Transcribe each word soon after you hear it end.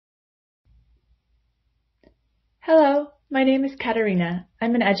Hello, my name is Katarina.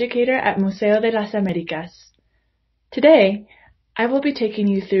 I'm an educator at Museo de las Americas. Today, I will be taking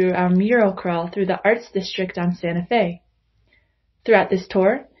you through our mural crawl through the Arts District on Santa Fe. Throughout this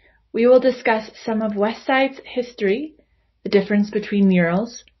tour, we will discuss some of West Side's history, the difference between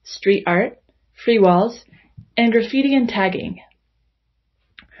murals, street art, free walls, and graffiti and tagging.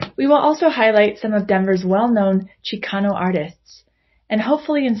 We will also highlight some of Denver's well-known Chicano artists, and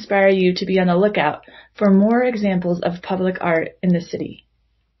hopefully inspire you to be on the lookout for more examples of public art in the city.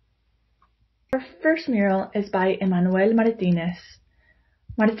 Our first mural is by Emmanuel Martinez.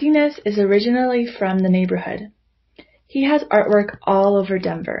 Martinez is originally from the neighborhood. He has artwork all over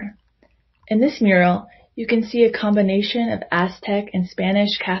Denver. In this mural, you can see a combination of Aztec and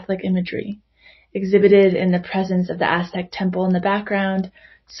Spanish Catholic imagery, exhibited in the presence of the Aztec temple in the background,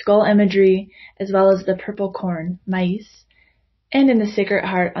 skull imagery, as well as the purple corn, maíz, and in the Sacred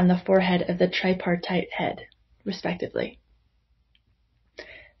Heart on the forehead of the tripartite head, respectively.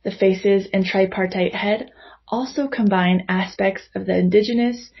 The faces and tripartite head also combine aspects of the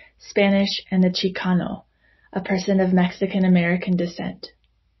indigenous, Spanish, and the Chicano, a person of Mexican-American descent.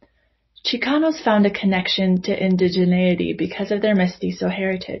 Chicanos found a connection to indigeneity because of their mestizo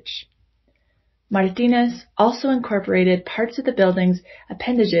heritage. Martinez also incorporated parts of the building's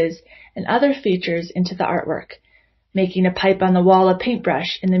appendages and other features into the artwork, making a pipe on the wall a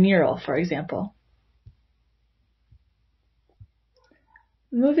paintbrush in the mural, for example.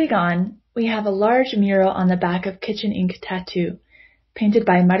 Moving on, we have a large mural on the back of kitchen ink tattoo, painted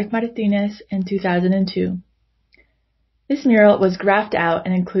by Mark Martinez in 2002. This mural was graphed out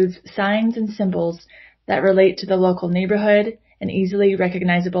and includes signs and symbols that relate to the local neighborhood and easily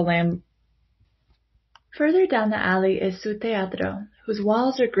recognizable land. Further down the alley is Su Teatro, whose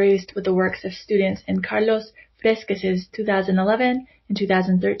walls are graced with the works of students in Carlos Fresquez's 2011 and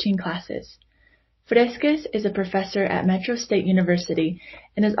 2013 classes. Fresquez is a professor at Metro State University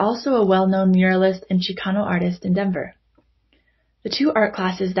and is also a well-known muralist and Chicano artist in Denver. The two art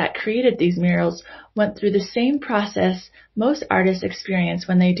classes that created these murals went through the same process most artists experience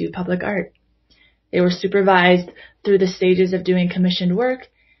when they do public art. They were supervised through the stages of doing commissioned work,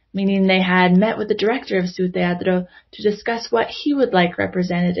 meaning they had met with the director of Su Teatro to discuss what he would like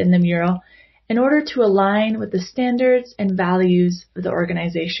represented in the mural in order to align with the standards and values of the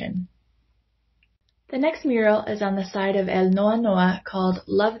organization. The next mural is on the side of El Noa Noa called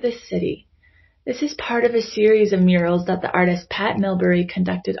Love This City. This is part of a series of murals that the artist Pat Milbury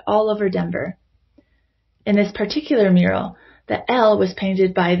conducted all over Denver. In this particular mural, the L was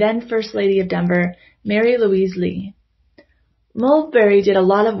painted by then First Lady of Denver, Mary Louise Lee. Mulberry did a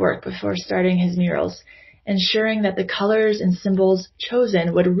lot of work before starting his murals, ensuring that the colors and symbols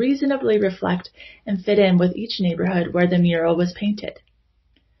chosen would reasonably reflect and fit in with each neighborhood where the mural was painted.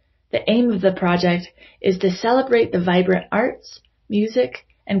 The aim of the project is to celebrate the vibrant arts, music,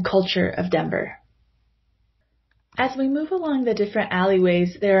 and culture of Denver. As we move along the different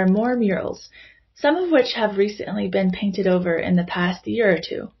alleyways, there are more murals, some of which have recently been painted over in the past year or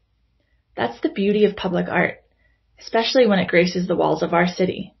two. That's the beauty of public art, especially when it graces the walls of our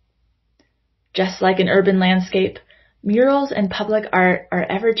city. Just like an urban landscape, murals and public art are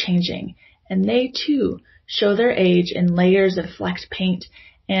ever-changing, and they, too, show their age in layers of flecked paint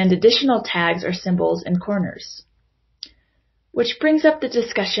and additional tags or symbols in corners. Which brings up the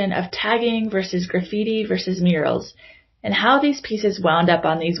discussion of tagging versus graffiti versus murals, and how these pieces wound up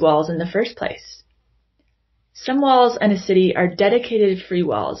on these walls in the first place. Some walls in a city are dedicated free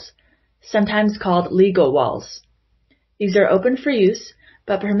walls, sometimes called legal walls. These are open for use,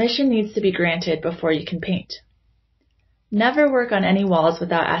 but permission needs to be granted before you can paint. Never work on any walls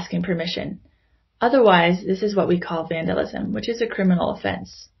without asking permission. Otherwise, this is what we call vandalism, which is a criminal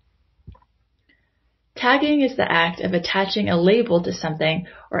offense. Tagging is the act of attaching a label to something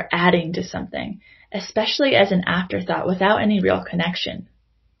or adding to something, especially as an afterthought without any real connection.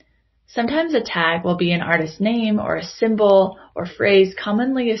 Sometimes a tag will be an artist's name or a symbol or phrase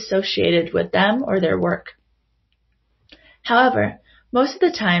commonly associated with them or their work. However, most of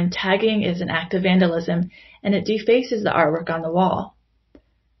the time, tagging is an act of vandalism, and it defaces the artwork on the wall.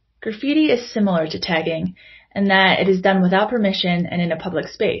 Graffiti is similar to tagging, in that it is done without permission and in a public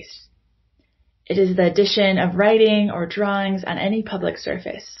space. It is the addition of writing or drawings on any public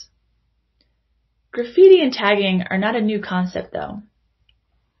surface. Graffiti and tagging are not a new concept, though.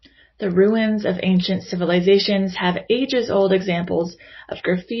 The ruins of ancient civilizations have ages-old examples of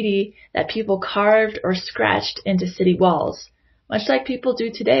graffiti that people carved or scratched into city walls, much like people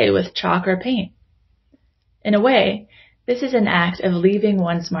do today with chalk or paint. In a way, this is an act of leaving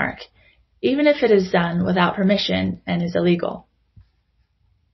one's mark, even if it is done without permission and is illegal.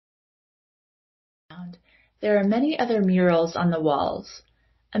 There are many other murals on the walls.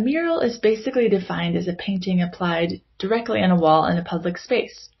 A mural is basically defined as a painting applied directly on a wall in a public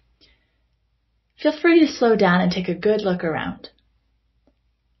space. Feel free to slow down and take a good look around.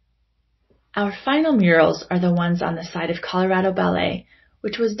 Our final murals are the ones on the side of Colorado Ballet,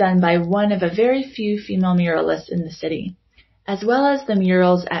 which was done by one of a very few female muralists in the city, as well as the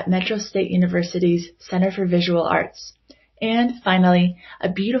murals at Metro State University's Center for Visual Arts, and finally, a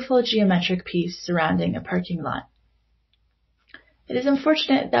beautiful geometric piece surrounding a parking lot. It is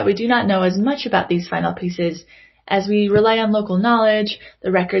unfortunate that we do not know as much about these final pieces, as we rely on local knowledge,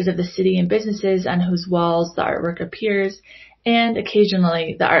 the records of the city and businesses on whose walls the artwork appears, and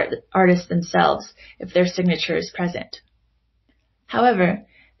occasionally the artists themselves, if their signature is present. However,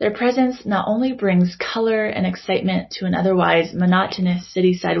 their presence not only brings color and excitement to an otherwise monotonous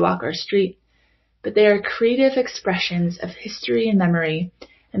city sidewalk or street, but they are creative expressions of history and memory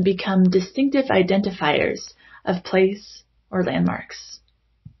and become distinctive identifiers of place or landmarks.